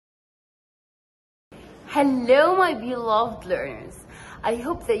Hello, my beloved learners. I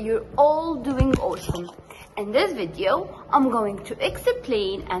hope that you're all doing awesome. In this video, I'm going to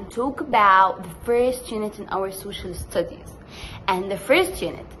explain and talk about the first unit in our social studies. And the first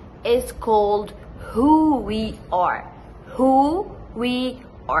unit is called Who We Are. Who we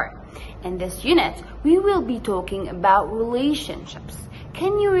are. In this unit, we will be talking about relationships.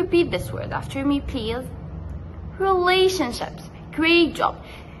 Can you repeat this word after me, please? Relationships. Great job.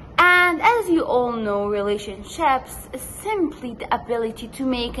 And as you all know, relationships is simply the ability to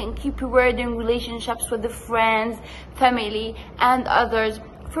make and keep rewarding relationships with the friends, family, and others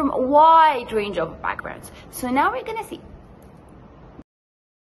from a wide range of backgrounds. So now we're gonna see.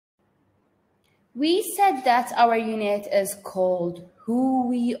 We said that our unit is called Who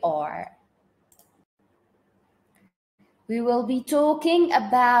We Are. We will be talking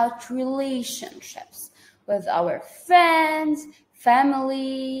about relationships with our friends,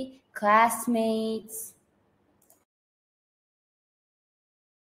 family, classmates.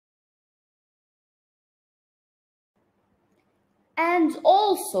 And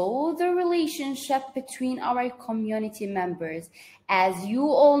also the relationship between our community members. As you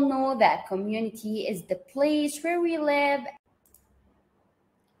all know, that community is the place where we live.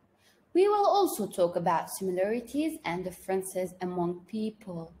 We will also talk about similarities and differences among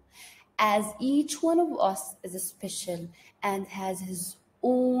people, as each one of us is special and has his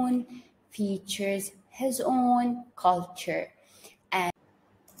own features, his own culture.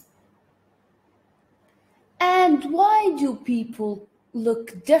 And why do people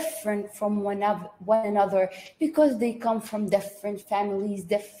look different from one another? Because they come from different families,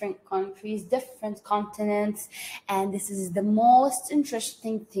 different countries, different continents. And this is the most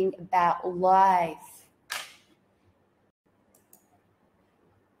interesting thing about life.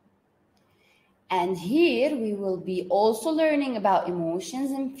 And here we will be also learning about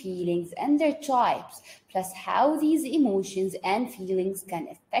emotions and feelings and their types, plus how these emotions and feelings can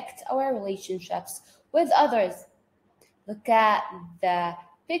affect our relationships with others. Look at the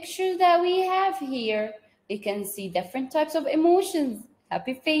picture that we have here. We can see different types of emotions: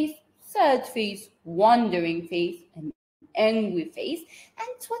 happy face, sad face, wondering face, and angry face,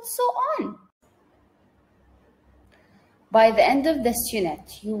 and so on. By the end of this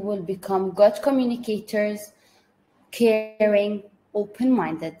unit, you will become good communicators, caring,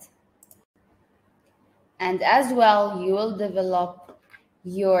 open-minded. And as well, you will develop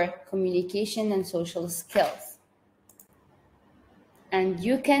your communication and social skills. And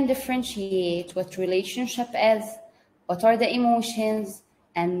you can differentiate what relationship is, what are the emotions,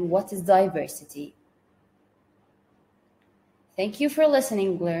 and what is diversity. Thank you for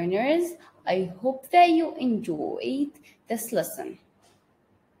listening, learners. I hope that you enjoyed this lesson.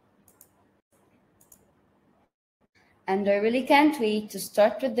 And I really can't wait to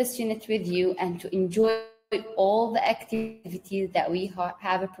start with this unit with you and to enjoy all the activities that we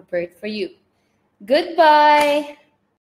have prepared for you. Goodbye.